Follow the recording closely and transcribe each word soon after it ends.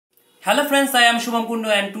Hello friends, I am Subham Kundu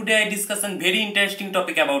and today I discuss a very interesting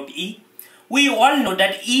topic about E. We all know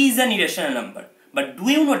that E is an irrational number. But do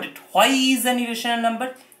you know that why E is an irrational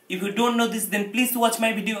number? If you don't know this, then please watch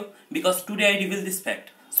my video because today I reveal this fact.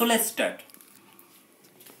 So let's start.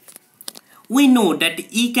 We know that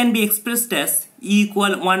E can be expressed as E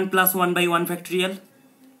equal 1 plus 1 by 1 factorial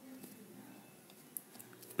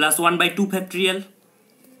plus 1 by 2 factorial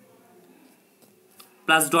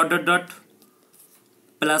plus dot dot dot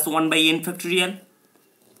plus 1 by n factorial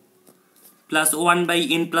plus 1 by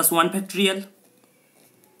n plus 1 factorial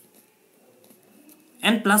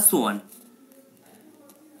and plus so on.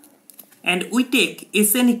 And we take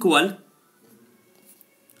Sn equal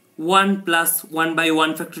 1 plus 1 by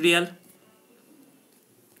 1 factorial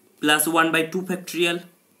plus 1 by 2 factorial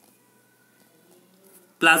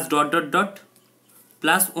plus dot dot dot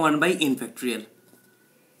plus 1 by n factorial.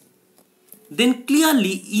 Then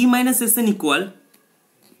clearly E minus Sn equal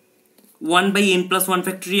 1 by n plus 1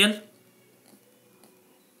 factorial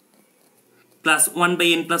plus 1 by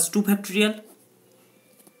n plus 2 factorial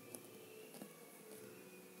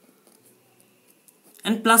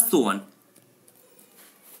and plus so on.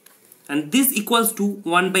 And this equals to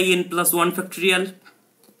 1 by n plus 1 factorial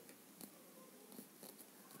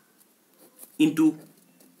into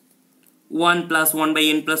 1 plus 1 by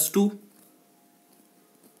n plus 2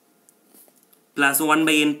 plus 1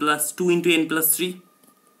 by n plus 2 into n plus 3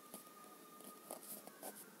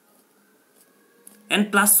 and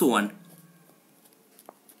plus so on.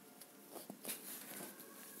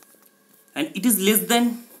 And it is less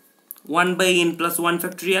than 1 by n plus 1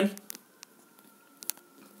 factorial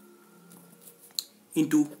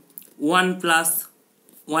into 1 plus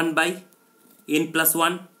 1 by n plus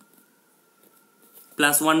 1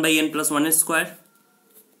 plus 1 by n plus 1 square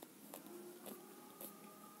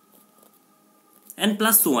and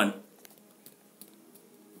plus so on.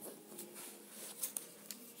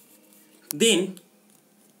 Then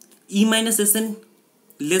E minus Sn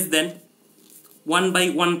less than 1 by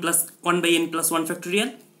 1 plus 1 by n plus 1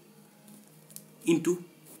 factorial into,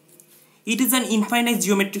 it is an infinite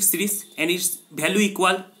geometric series and its value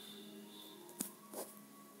equal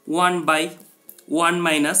 1 by 1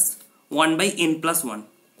 minus 1 by n plus 1.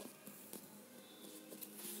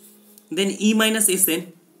 Then E minus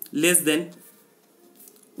Sn less than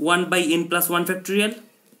 1 by n plus 1 factorial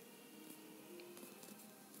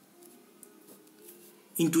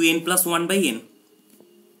into n plus 1 by n.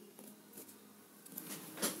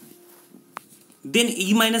 Then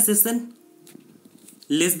E minus Sn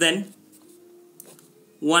less than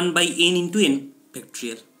 1 by n into n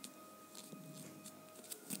factorial.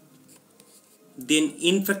 Then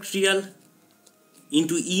n factorial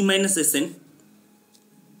into E minus Sn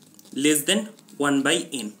less than 1 by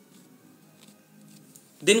n.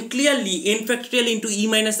 Then clearly n factorial into E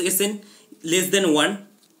minus Sn less than 1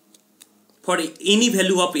 for any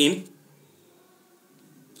value of n,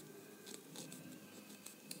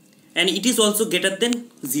 and it is also greater than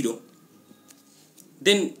 0.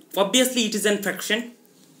 Then obviously it is a fraction,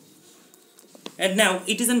 and now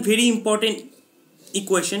it is a very important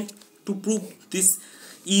equation to prove this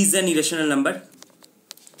E is an irrational number.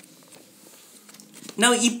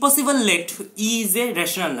 Now if possible, let E is a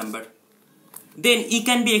rational number. Then E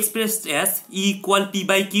can be expressed as E equal P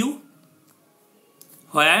by Q,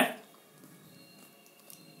 where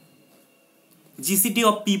GCD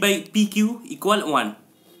of P by PQ equal 1.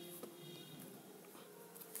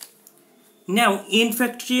 Now n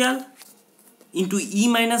factorial into E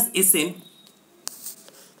minus Sn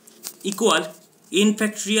equal n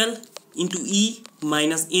factorial into E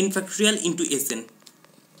minus n factorial into Sn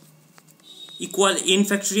equal n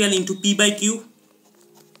factorial into P by Q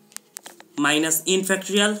minus n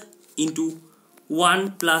factorial into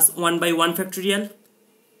 1 plus 1 by 1 factorial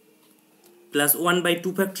plus 1 by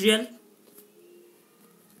 2 factorial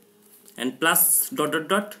and plus dot dot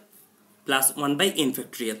dot plus 1 by n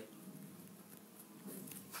factorial.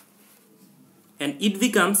 And it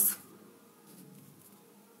becomes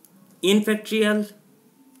n factorial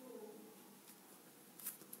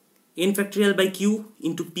by Q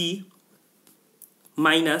into P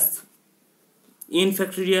minus n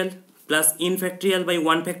factorial plus n factorial by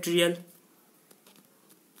 1 factorial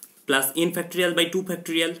plus n factorial by 2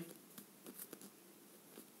 factorial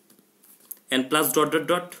and plus dot dot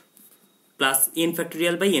dot plus n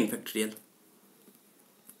factorial by n factorial.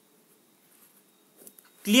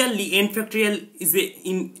 Clearly n factorial is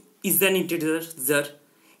an integer,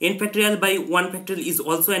 n factorial by 1 factorial is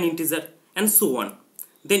also an integer, and so on.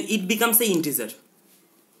 Then it becomes an integer.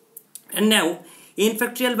 And now n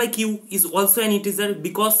factorial by q is also an integer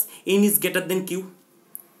because n is greater than q.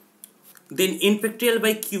 Then n factorial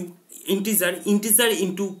by q integer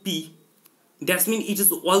into p, that means it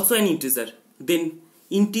is also an integer. Then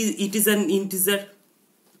it is an integer,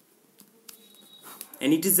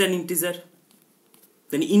 and it is an integer.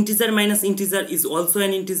 Then integer minus integer is also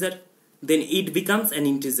an integer. Then it becomes an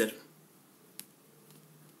integer.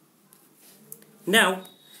 Now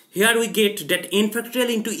here we get that n factorial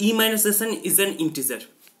into e minus sn is an integer,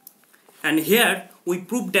 and here we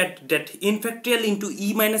prove that n factorial into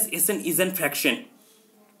e minus sn is a fraction.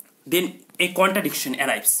 Then a contradiction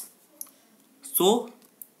arrives. So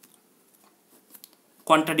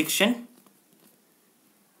contradiction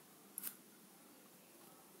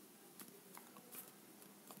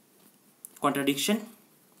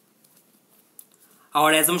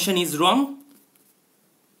our assumption is wrong.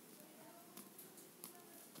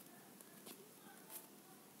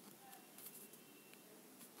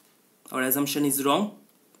 Our assumption is wrong.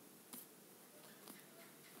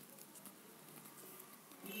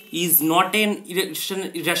 E is not an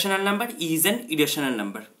irrational number. E is an irrational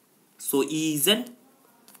number. So E is an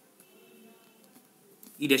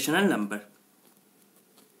irrational number.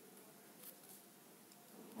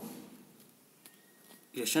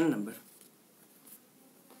 Irrational number.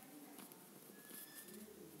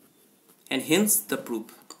 And hence the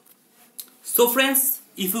proof. So friends,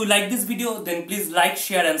 if you like this video, then please like,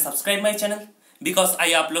 share and subscribe my channel, because I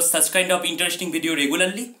upload such kind of interesting video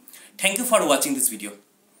regularly. Thank you for watching this video.